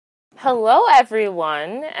Hello,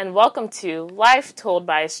 everyone, and welcome to Life Told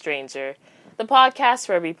by a Stranger, the podcast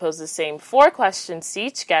where we pose the same 4 questions to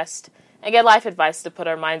each guest and get life advice to put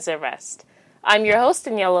our minds at rest. I'm your host,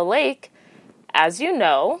 Daniela Lake. As you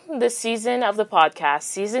know, this season of the podcast,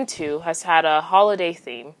 Season 2, has had a holiday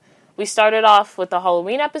theme. We started off with the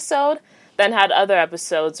Halloween episode, then had other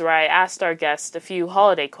episodes where I asked our guests a few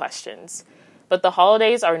holiday questions. But the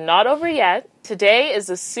holidays are not over yet. Today is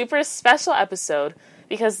a super special episode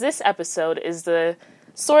because this episode is the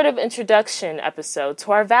sort of introduction episode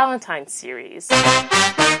to our Valentine series.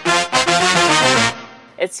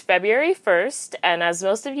 It's February 1st, and as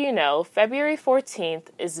most of you know, February 14th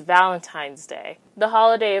is Valentine's Day, the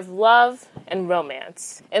holiday of love and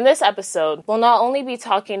romance. In this episode, we'll not only be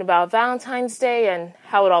talking about Valentine's Day and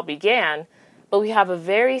how it all began, but we have a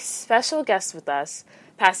very special guest with us,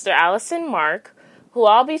 Pastor Allison Mark, who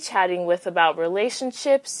I'll be chatting with about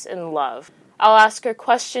relationships and love. I'll ask her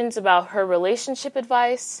questions about her relationship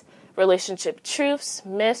advice, relationship truths,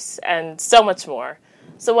 myths, and so much more.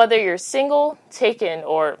 So whether you're single, taken,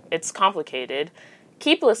 or it's complicated,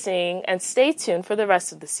 keep listening and stay tuned for the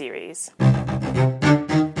rest of the series.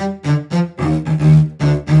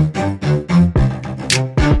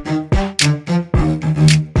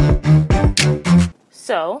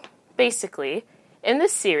 So, basically, in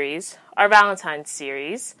this series, our Valentine's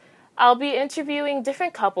series, I'll be interviewing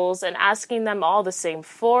different couples and asking them all the same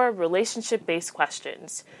 4 relationship-based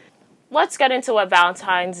questions. Let's get into what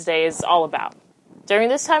Valentine's Day is all about. During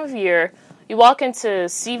this time of year, you walk into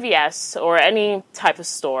CVS or any type of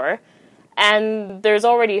store, and there's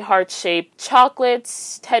already heart-shaped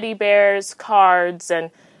chocolates, teddy bears, cards, and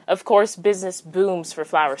of course business booms for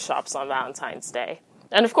flower shops on Valentine's Day.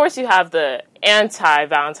 And of course you have the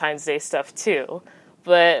anti-Valentine's Day stuff too.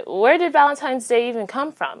 But where did Valentine's Day even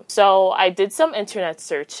come from? So I did some internet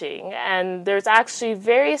searching, and there's actually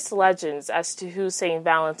various legends as to who Saint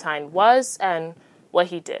Valentine was and what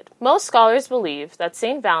he did. Most scholars believe that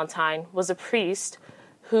Saint Valentine was a priest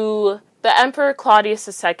who the Emperor Claudius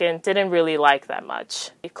II didn't really like that much.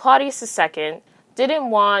 Claudius II didn't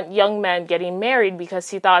want young men getting married because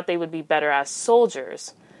he thought they would be better as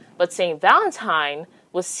soldiers. But Saint Valentine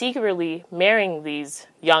was secretly marrying these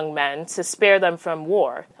young men to spare them from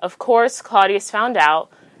war. Of course, Claudius found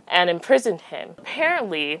out and imprisoned him.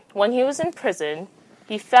 Apparently, when he was in prison,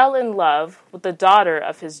 he fell in love with the daughter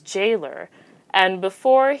of his jailer, and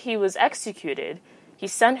before he was executed, he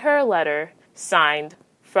sent her a letter signed,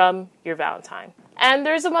 "From your Valentine." And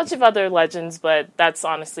there's a bunch of other legends, but that's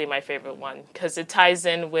honestly my favorite one, because it ties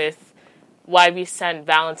in with why we send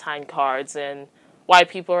Valentine cards and why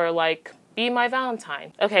people are like, "Be my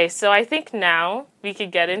Valentine." Okay, so I think now we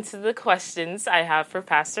could get into the questions I have for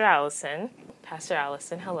Pastor Allison. Pastor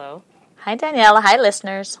Allison, hello. Hi, Daniela. Hi,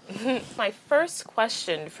 listeners. My first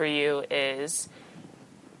question for you is,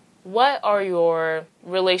 what are your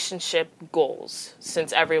relationship goals?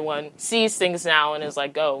 Since everyone sees things now and is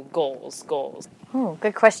like, oh, goals. Oh,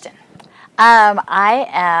 good question. I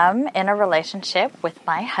am in a relationship with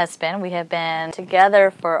my husband. We have been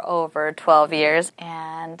together for over 12 years,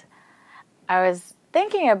 and I was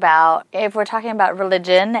thinking about, if we're talking about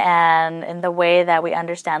religion and in the way that we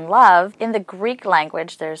understand love, in the Greek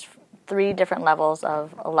language, there's 3 different levels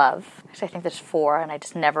of love. Actually, I think there's 4, and I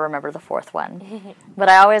just never remember the 4th one. But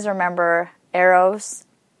I always remember eros,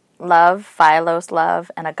 love, philos,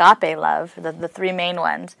 love, and agape love, the 3 main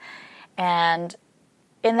ones. And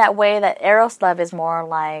in that way, that eros love is more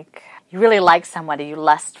like you really like somebody, you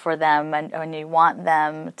lust for them, and you want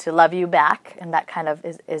them to love you back, and that kind of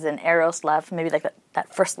is an eros love, maybe like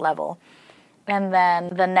that first level. And then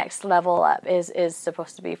the next level up is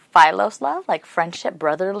supposed to be philos love, like friendship,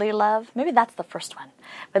 brotherly love. Maybe that's the first one.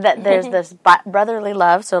 But there's this brotherly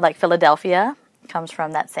love, so like Philadelphia comes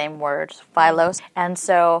from that same word, philos. And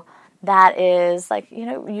so that is like,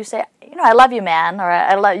 you say, I love you, man,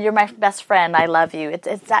 or you're my best friend, I love you.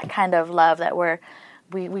 It's that kind of love that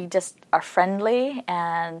we just are friendly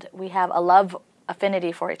and we have a love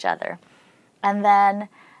affinity for each other. And then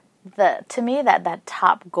to me, that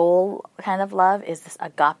top goal kind of love is this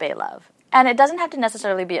agape love. And it doesn't have to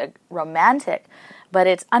necessarily be a romantic, but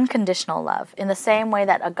it's unconditional love. In the same way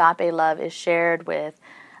that agape love is shared with,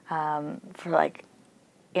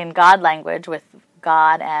 in God language, with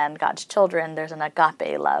God and God's children, there's an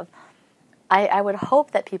agape love. I would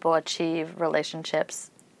hope that people achieve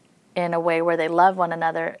relationships in a way where they love one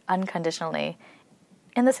another unconditionally,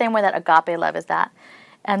 in the same way that agape love is that.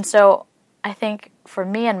 And so I think for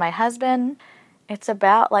me and my husband, it's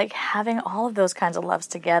about like having all of those kinds of loves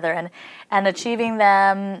together and achieving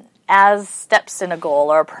them as steps in a goal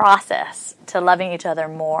or a process to loving each other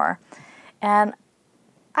more. And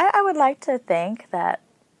I would like to think that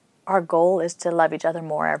our goal is to love each other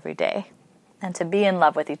more every day and to be in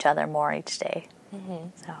love with each other more each day. Mm-hmm.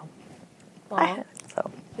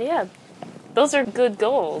 Yeah, those are good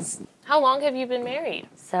goals. How long have you been married?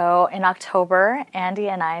 So in October, Andy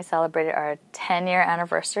and I celebrated our 10-year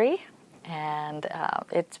anniversary, and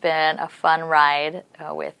it's been a fun ride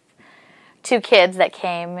with 2 kids that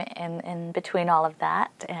came in between all of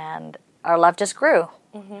that, and our love just grew.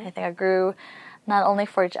 Mm-hmm. I think it grew not only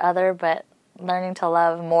for each other, but learning to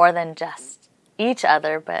love more than just each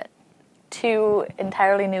other, but 2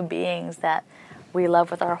 entirely new beings that we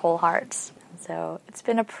love with our whole hearts. So it's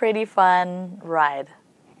been a pretty fun ride.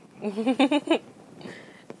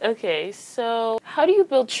 Okay, so how do you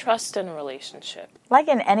build trust in a relationship? Like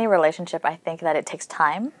in any relationship, I think that it takes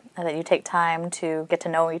time, and that you take time to get to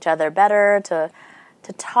know each other better, to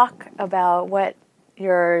talk about what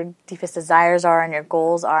your deepest desires are and your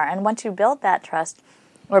goals are. And once you build that trust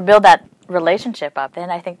or build that relationship up, then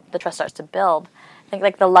I think the trust starts to build. I think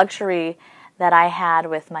like the luxury that I had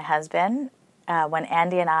with my husband when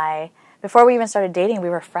Andy and I, before we even started dating, we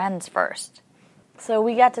were friends first. So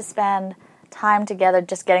we got to spend time together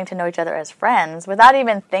just getting to know each other as friends without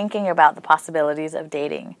even thinking about the possibilities of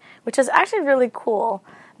dating, which is actually really cool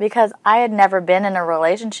because I had never been in a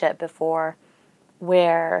relationship before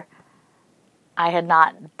where I had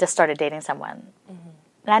not just started dating someone.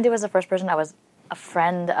 Mm-hmm. Andy was the first person I was a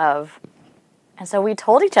friend of. And so we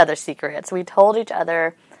told each other secrets. We told each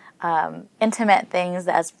other intimate things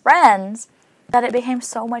as friends that it became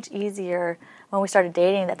so much easier when we started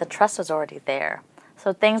dating that the trust was already there.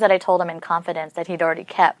 So things that I told him in confidence that he'd already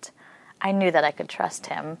kept, I knew that I could trust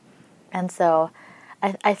him. And so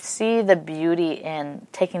I see the beauty in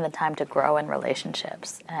taking the time to grow in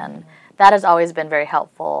relationships. And that has always been very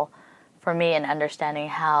helpful for me in understanding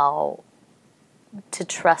how to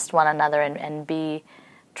trust one another and be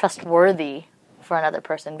trustworthy for another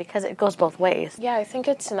person, because it goes both ways. Yeah, I think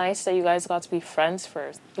it's nice that you guys got to be friends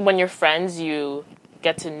first. When you're friends, you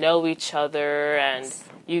get to know each other and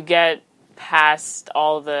you get past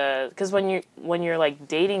all the, because when you're like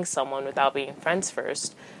dating someone without being friends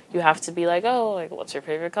first, you have to be like, oh, like what's your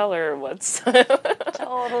favorite color? What's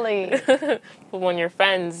Totally. But when you're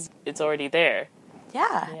friends, it's already there.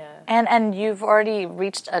 Yeah. And you've already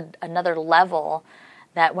reached another level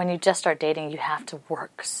that when you just start dating, you have to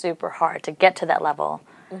work super hard to get to that level.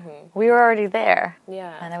 Mm-hmm. We were already there.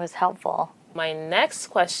 Yeah. And it was helpful. My next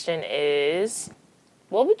question is,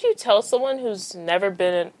 what would you tell someone who's never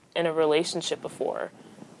been in a relationship before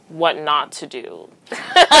what not to do?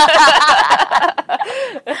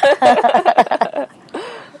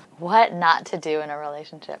 What not to do in a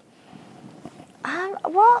relationship?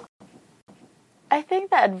 Well, I think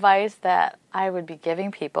the advice that I would be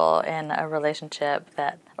giving people in a relationship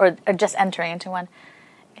or just entering into one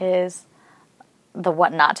is the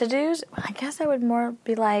what not to do's. I guess I would more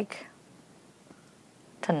be like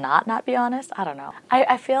to not be honest. I don't know.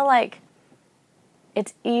 I feel like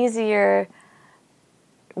it's easier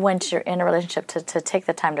once you're in a relationship to take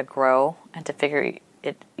the time to grow and to figure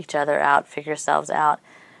each other out, figure yourselves out,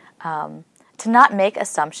 to not make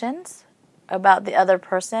assumptions about the other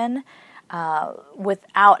person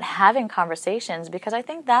without having conversations, because I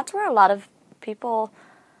think that's where a lot of people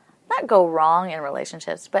not go wrong in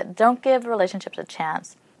relationships, but don't give relationships a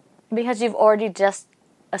chance because you've already just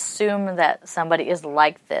assumed that somebody is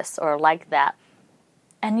like this or like that.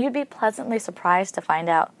 And you'd be pleasantly surprised to find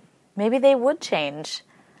out maybe they would change,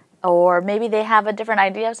 or maybe they have a different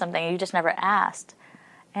idea of something and you just never asked.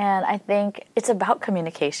 And I think it's about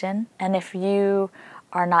communication. And if you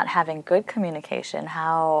are not having good communication,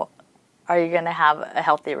 how are you going to have a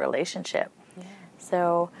healthy relationship? Yeah.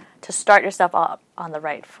 So to start yourself up on the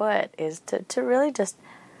right foot is to really just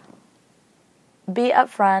be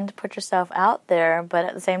upfront, put yourself out there, but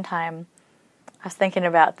at the same time, I was thinking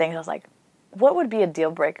about things. I was like, what would be a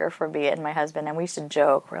deal breaker for me and my husband? And we used to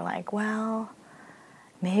joke. We're like, well,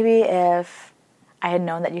 maybe if I had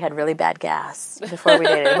known that you had really bad gas before we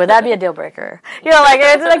dated, would that be a deal breaker? You know, like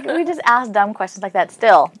it's like we just ask dumb questions like that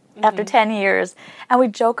still after 10 years. And we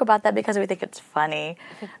joke about that because we think it's funny.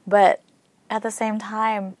 But at the same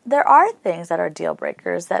time, there are things that are deal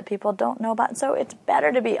breakers that people don't know about. So it's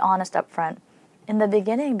better to be honest up front in the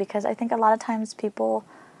beginning, because I think a lot of times people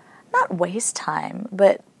not waste time,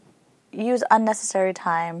 but use unnecessary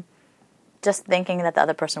time just thinking that the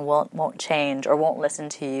other person won't change or won't listen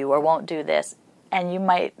to you or won't do this. And you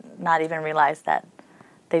might not even realize that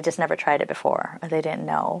they just never tried it before or they didn't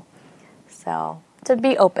know. So to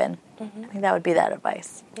be open. Mm-hmm. I think that would be that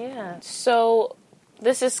advice. Yeah. So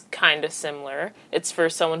this is kind of similar. It's for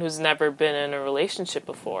someone who's never been in a relationship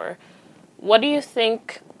before. What do you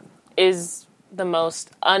think is the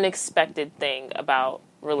most unexpected thing about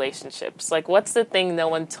relationships? Like, what's the thing no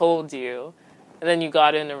one told you, and then you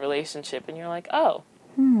got in a relationship and you're like, oh.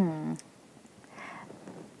 The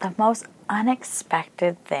most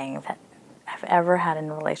unexpected thing that I've ever had in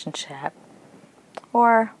a relationship,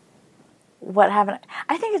 or what haven't,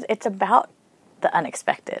 I think it's about the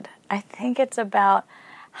unexpected. I think it's about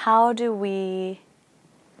how do we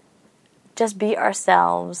just be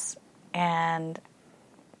ourselves and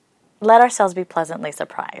let ourselves be pleasantly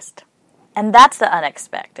surprised. And that's the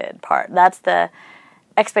unexpected part. That's the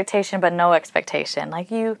expectation but no expectation.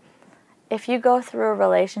 Like if you go through a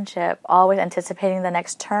relationship always anticipating the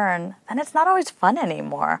next turn, then it's not always fun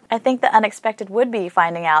anymore. I think the unexpected would be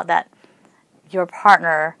finding out that your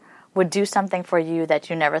partner would do something for you that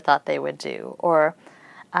you never thought they would do. Or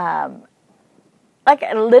like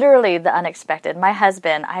literally the unexpected. My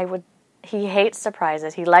husband, he hates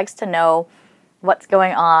surprises. He likes to know what's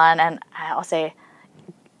going on, and I'll say,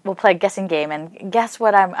 we'll play a guessing game, and guess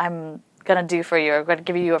what I'm going to do for you, or going to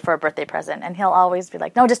give you for a birthday present. And he'll always be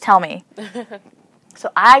like, no, just tell me.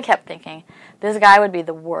 So I kept thinking, this guy would be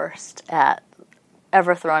the worst at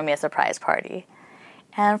ever throwing me a surprise party.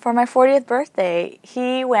 And for my 40th birthday,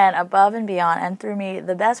 he went above and beyond and threw me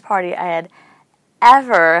the best party I had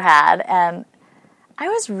ever had. And I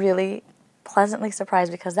was really pleasantly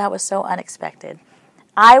surprised because that was so unexpected.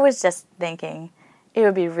 I was just thinking it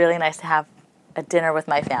would be really nice to have a dinner with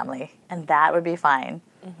my family, and that would be fine.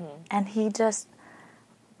 Mm-hmm. And he just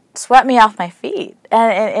swept me off my feet,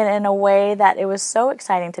 and in a way that it was so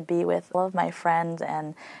exciting to be with all of my friends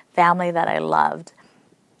and family that I loved.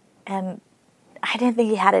 And I didn't think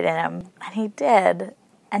he had it in him, and he did.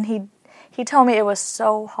 And he told me it was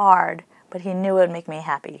so hard, but he knew it would make me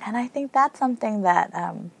happy. And I think that's something that,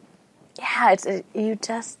 you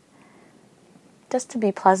just to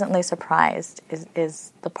be pleasantly surprised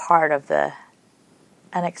is the part of the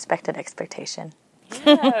unexpected expectation.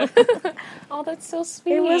 Yeah. Oh, that's so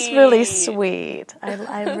sweet. It was really sweet.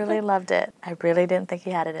 I really loved it. I really didn't think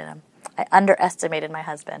he had it in him. I underestimated my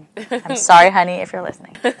husband. I'm sorry, honey, if you're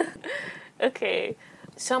listening. Okay.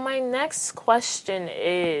 So my next question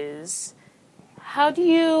is, how do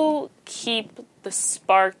you keep the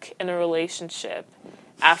spark in a relationship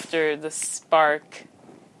after the spark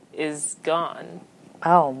is gone?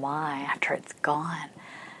 Oh my, after it's gone.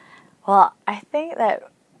 Well, I think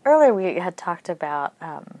that earlier we had talked about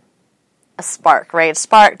a spark, right? A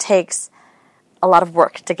spark takes a lot of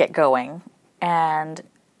work to get going. And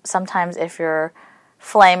sometimes if your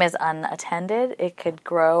flame is unattended, it could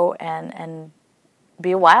grow and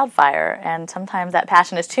be a wildfire. And sometimes that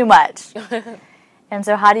passion is too much. And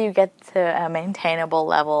so how do you get to a maintainable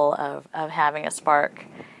level of having a spark?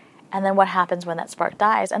 And then what happens when that spark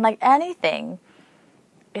dies? And like anything,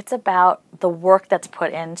 it's about the work that's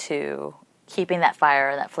put into keeping that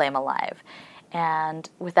fire, that flame alive. And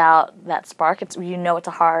without that spark, it's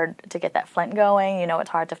hard to get that flint going. It's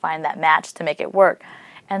hard to find that match to make it work.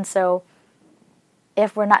 And so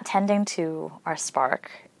if we're not tending to our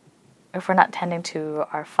spark, if we're not tending to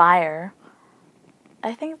our fire,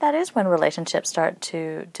 I think that is when relationships start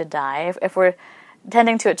to die. If we're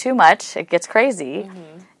tending to it too much, it gets crazy.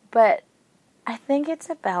 Mm-hmm. But I think it's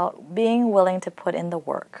about being willing to put in the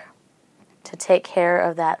work, to take care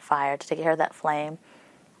of that fire, to take care of that flame,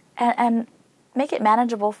 and make it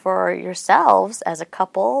manageable for yourselves as a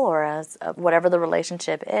couple or as whatever the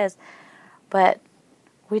relationship is. But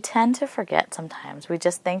we tend to forget sometimes. We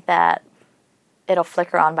just think that it'll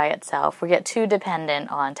flicker on by itself. We get too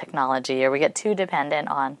dependent on technology, or we get too dependent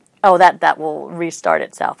on, that will restart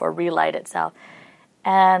itself or relight itself.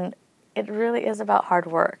 And it really is about hard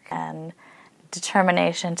work and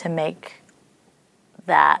determination to make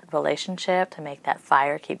that relationship, to make that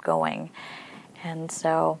fire keep going. And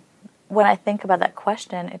so when I think about that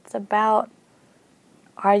question, it's about,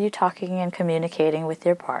 are you talking and communicating with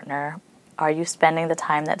your partner? Are you spending the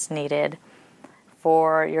time that's needed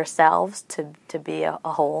for yourselves to be a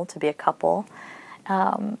whole, to be a couple?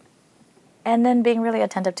 And then being really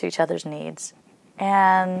attentive to each other's needs.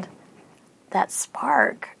 And that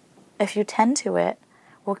spark, if you tend to it,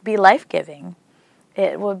 will be life-giving.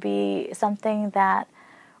 It will be something that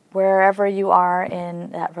wherever you are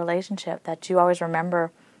in that relationship, that you always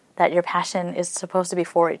remember that your passion is supposed to be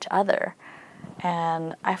for each other.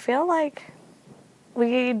 And I feel like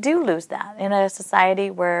we do lose that in a society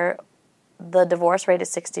where the divorce rate is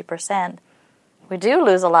 60%. We do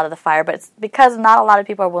lose a lot of the fire, but it's because not a lot of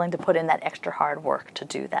people are willing to put in that extra hard work to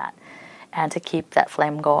do that and to keep that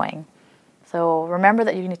flame going. So remember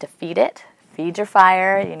that you need to feed it. Feed your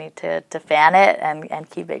fire. You need to fan it and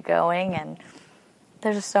keep it going.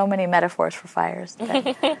 there's so many metaphors for fires.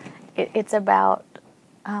 It's about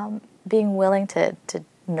being willing to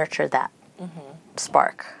nurture that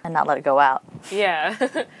spark and not let it go out. Yeah.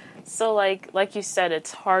 So like you said,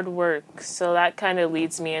 it's hard work. So that kind of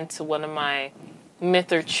leads me into one of my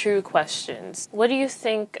myth or true questions. What do you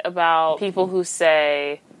think about people who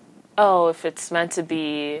say, oh, if it's meant to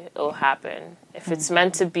be, it'll happen. If it's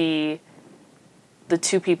meant to be, the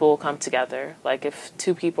two people will come together. Like if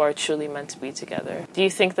two people are truly meant to be together. Do you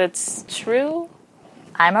think that's true?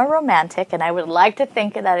 I'm a romantic, and I would like to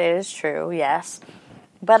think that it is true, yes.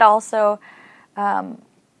 But also,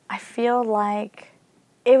 I feel like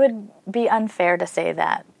it would be unfair to say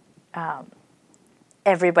that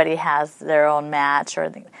everybody has their own match.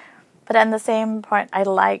 But at the same point, I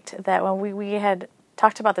liked that when we had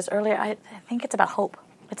talked about this earlier, I think it's about hope.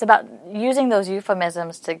 It's about using those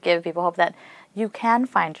euphemisms to give people hope that you can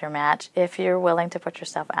find your match if you're willing to put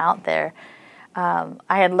yourself out there. I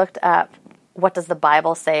had looked up what does the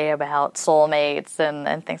Bible say about soulmates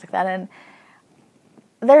and things like that, and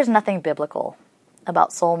there's nothing biblical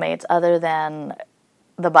about soulmates other than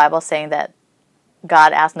the Bible saying that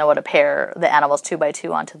God asked Noah to pair the animals 2 by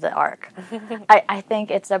 2 onto the ark. I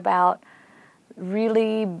think it's about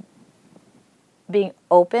really being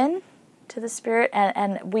open to the Spirit,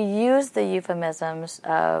 and we use the euphemisms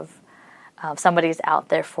of somebody's out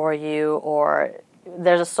there for you, or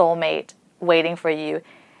there's a soulmate waiting for you.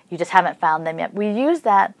 You just haven't found them yet. We use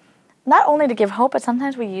that not only to give hope, but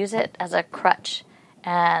sometimes we use it as a crutch.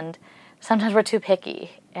 And sometimes we're too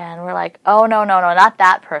picky. And we're like, oh, no, not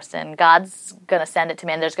that person. God's going to send it to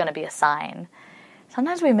me, and there's going to be a sign.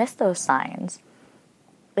 Sometimes we miss those signs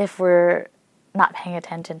if we're not paying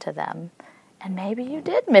attention to them. And maybe you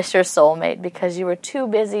did miss your soulmate because you were too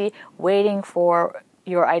busy waiting for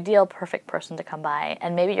your ideal perfect person to come by.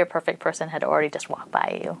 And maybe your perfect person had already just walked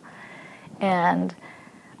by you. And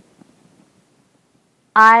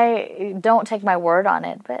I don't take my word on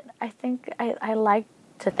it, but I think I like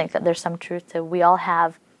to think that there's some truth to we all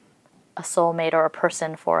have a soulmate or a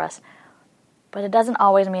person for us, but it doesn't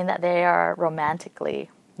always mean that they are romantically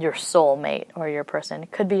your soulmate or your person.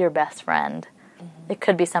 It could be your best friend. Mm-hmm. It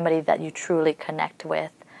could be somebody that you truly connect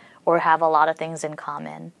with or have a lot of things in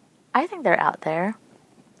common. I think they're out there.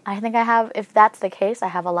 I think I have, if that's the case, I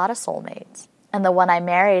have a lot of soulmates. And the one I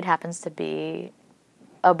married happens to be,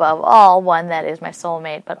 above all, one that is my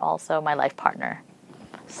soulmate, but also my life partner.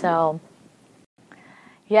 So,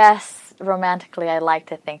 yes, romantically, I like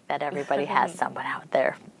to think that everybody has someone out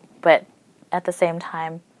there. But at the same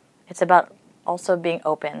time, it's about also being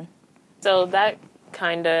open. So that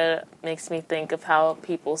kind of makes me think of how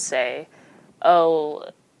people say, oh,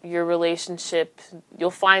 your relationship,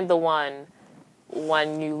 you'll find the one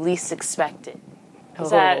when you least expect it.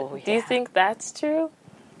 Do you think that's true?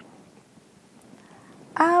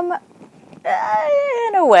 In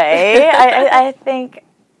a way. I think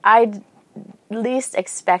I least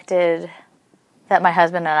expected that my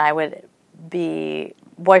husband and I would be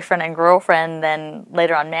boyfriend and girlfriend, then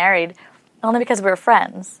later on married, only because we were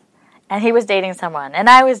friends. And he was dating someone, and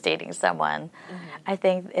I was dating someone. Mm-hmm. I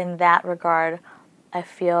think in that regard, I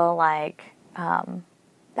feel like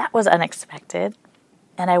that was unexpected,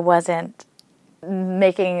 and I wasn't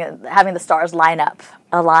having the stars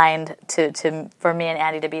aligned for me and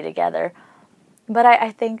Andy to be together. But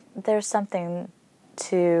I think there's something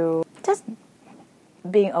to just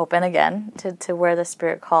being open again to where the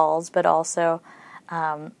Spirit calls, but also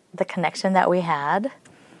the connection that we had.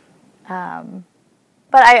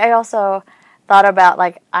 But I also thought about,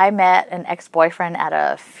 like, I met an ex-boyfriend at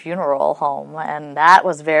a funeral home, and that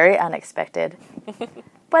was very unexpected.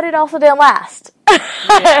 But it also didn't last.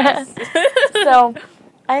 Yes. So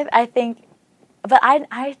I think, but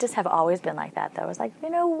I just have always been like that, though. It's like,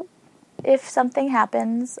 if something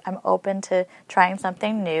happens, I'm open to trying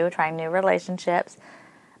something new, trying new relationships.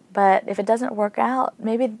 But if it doesn't work out,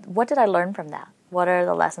 maybe what did I learn from that? What are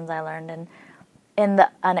the lessons I learned in the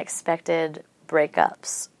unexpected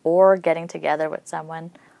breakups or getting together with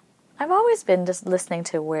someone? I've always been just listening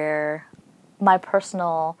to where my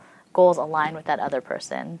personal goals align with that other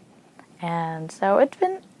person. And so it's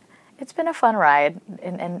been a fun ride,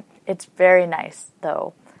 and it's very nice,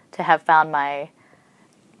 though, to have found my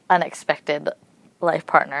unexpected life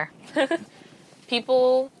partner.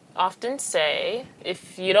 People often say,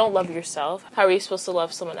 if you don't love yourself, how are you supposed to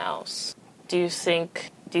love someone else? Do you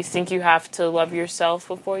think you have to love yourself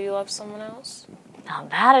before you love someone else? Now,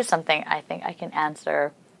 that is something I think I can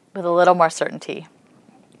answer with a little more certainty.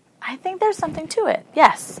 I think there's something to it,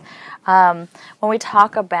 yes. When we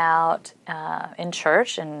talk about in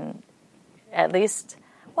church, and at least,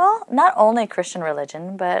 Well, not only Christian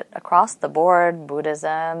religion, but across the board,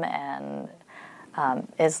 Buddhism and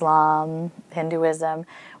Islam, Hinduism,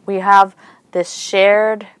 we have this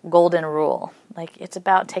shared golden rule. Like, it's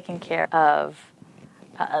about taking care of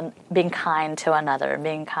being kind to another,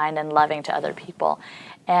 being kind and loving to other people.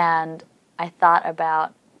 And I thought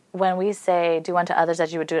about when we say, do unto others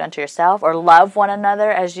as you would do it unto yourself, or love one another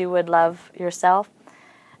as you would love yourself.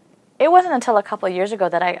 It wasn't until a couple of years ago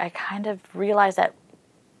that I kind of realized that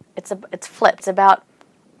it's flipped. It's about,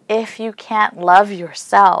 if you can't love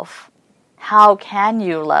yourself, how can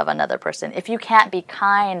you love another person? If you can't be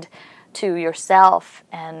kind to yourself,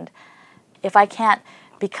 and if I can't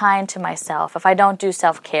be kind to myself, if I don't do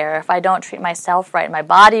self-care, if I don't treat myself right, my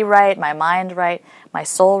body right, my mind right, my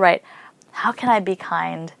soul right, how can I be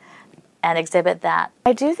kind and exhibit that?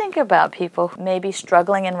 I do think about people who may be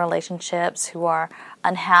struggling in relationships, who are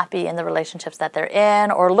unhappy in the relationships that they're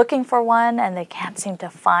in, or looking for one and they can't seem to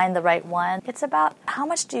find the right one. It's about how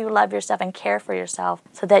much do you love yourself and care for yourself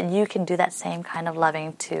so that you can do that same kind of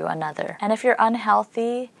loving to another. And if you're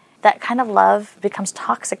unhealthy, that kind of love becomes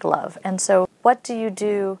toxic love. And so what do you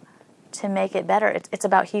do to make it better? It's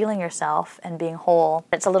about healing yourself and being whole.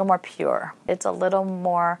 It's a little more pure. It's a little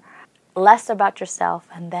more less about yourself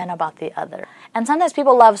and then about the other. And sometimes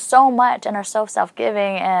people love so much and are so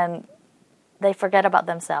self-giving and they forget about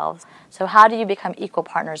themselves. So how do you become equal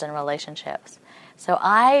partners in relationships? So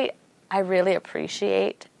I really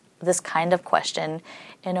appreciate this kind of question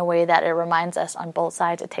in a way that it reminds us on both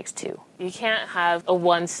sides it takes two. You can't have a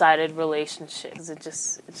one-sided relationship because it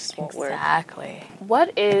just won't work. Exactly.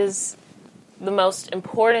 What is the most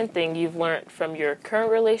important thing you've learned from your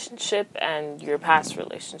current relationship and your past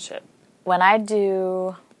relationship? When I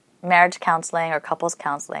do marriage counseling or couples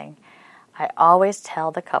counseling, I always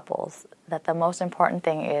tell the couples that the most important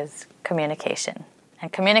thing is communication,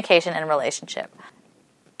 and communication in a relationship.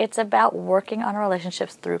 It's about working on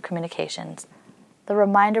relationships through communications. The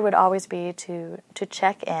reminder would always be to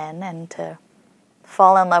check in and to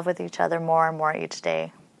fall in love with each other more and more each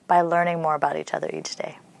day by learning more about each other each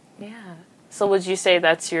day. Yeah. So would you say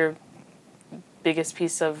that's your biggest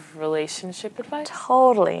piece of relationship advice?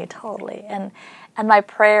 Totally. And my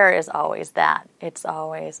prayer is always that. It's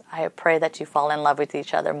always, I pray that you fall in love with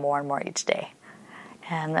each other more and more each day.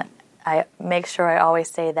 And I make sure I always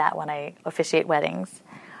say that when I officiate weddings,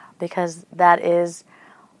 because that is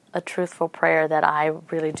a truthful prayer that I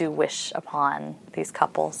really do wish upon these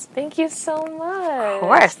couples. Thank you so much. Of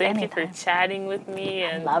course, Thank anytime. you for chatting with me.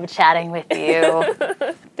 I love chatting with you.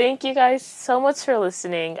 Thank you guys so much for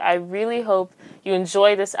listening. I really hope you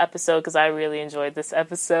enjoyed this episode because I really enjoyed this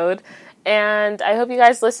episode. And I hope you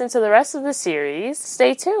guys listen to the rest of the series.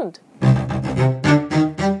 Stay tuned.